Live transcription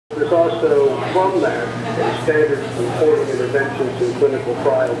there's also, from that, a standard supporting interventions in clinical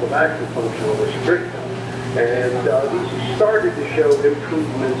trials of acupuncture or stricta. And these started to show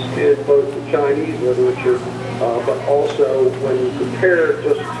improvements in both the Chinese literature, but also when you compare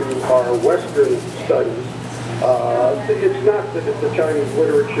just to our Western studies, it's not that the Chinese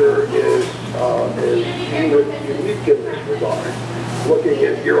literature is unique in this regard. Looking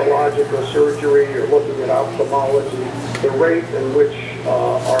at urological surgery or looking at ophthalmology, the rate in which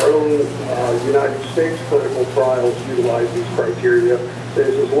our own United States clinical trials utilize these criteria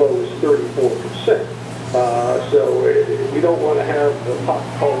is as low as 34%. So we don't want to have the pot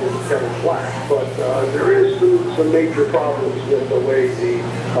calling the kettle black, but there is some major problems with the way the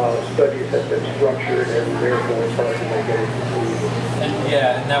studies have been structured, and therefore it's hard to make any conclusions.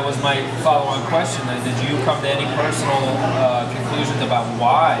 And that was my follow-on question. Did you come to any personal conclusions about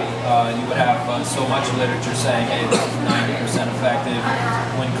why you would have so much literature saying, hey, this is 90% effective,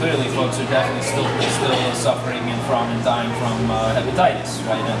 when clearly folks are definitely still suffering from and dying from hepatitis,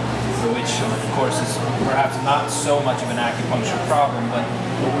 right? Which, of course, is perhaps not so much of an acupuncture problem, but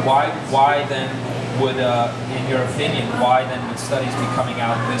why then would, in your opinion, why then would studies be coming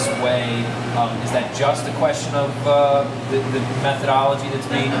out this way? Is that just a question of the methodology that's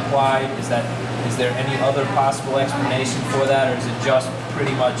being applied? Is there any other possible explanation for that, or is it just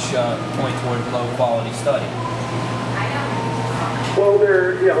pretty much point toward low quality study? Well,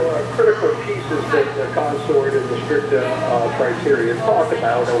 there are critical pieces that the consort and the stricta criteria talk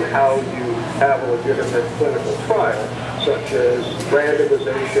about on how you have a legitimate clinical trial, such as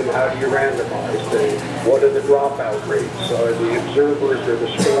randomization. How do you randomize things? What are the dropout rates? Are the observers or the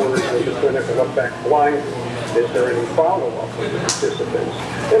scorers of the clinical effect blinded? Is there any follow-up with the participants?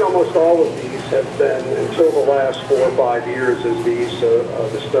 And almost all of these have been, until the last 4 or 5 years as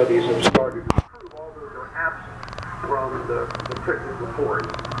the studies have started to improve, although they're absent from the printed report.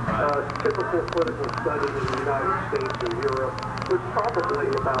 Typical clinical study in the United States and Europe was probably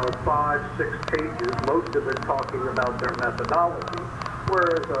about 5-6 pages, most of it talking about their methodology,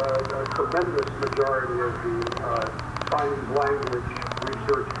 whereas a tremendous majority of the Chinese language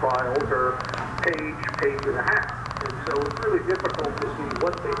research trials are page and a half. And so it's really difficult to see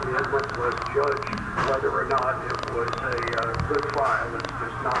what they did, much less judge whether or not it was a good trial. It's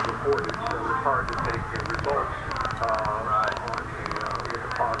just not reported, so it's hard to take the results with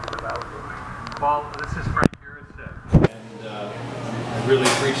a positive outlook. Well, this is Frank Urasek, and I really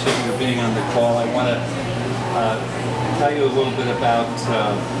appreciate you being on the call. I want to tell you a little bit about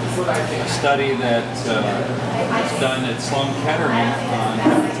a study that was done at Sloan Kettering on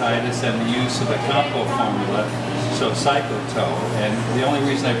hepatitis and the use of the compo formula, so cyclotoe. And the only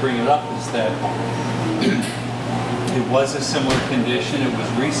reason I bring it up is that it was a similar condition. It was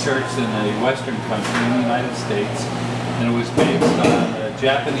researched in a Western country, in the United States, and it was based on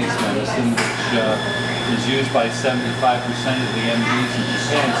Japanese medicine, which is used by 75% of the MDs in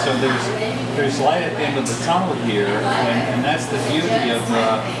Japan. So there's light at the end of the tunnel here, and that's the beauty of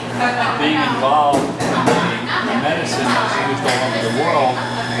being involved in the medicine that's used all over the world.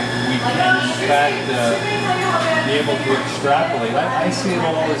 We can, in fact, be able to extrapolate. I see it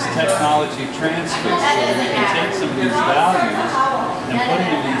all as technology transfer, so we can take some of these values and put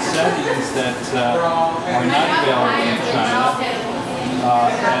them in settings that are not available in China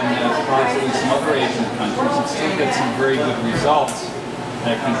and possibly some other Asian countries, and still get some very good results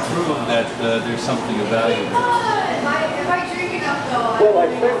that can prove that there's something of value there. Well, I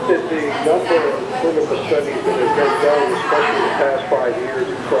think that the number of clinical studies that have been done, especially in the past 5 years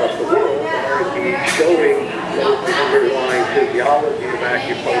across the world, are indeed showing the underlying physiology of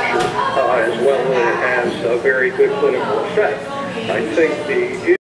acupuncture as well as a very good clinical effect. I think the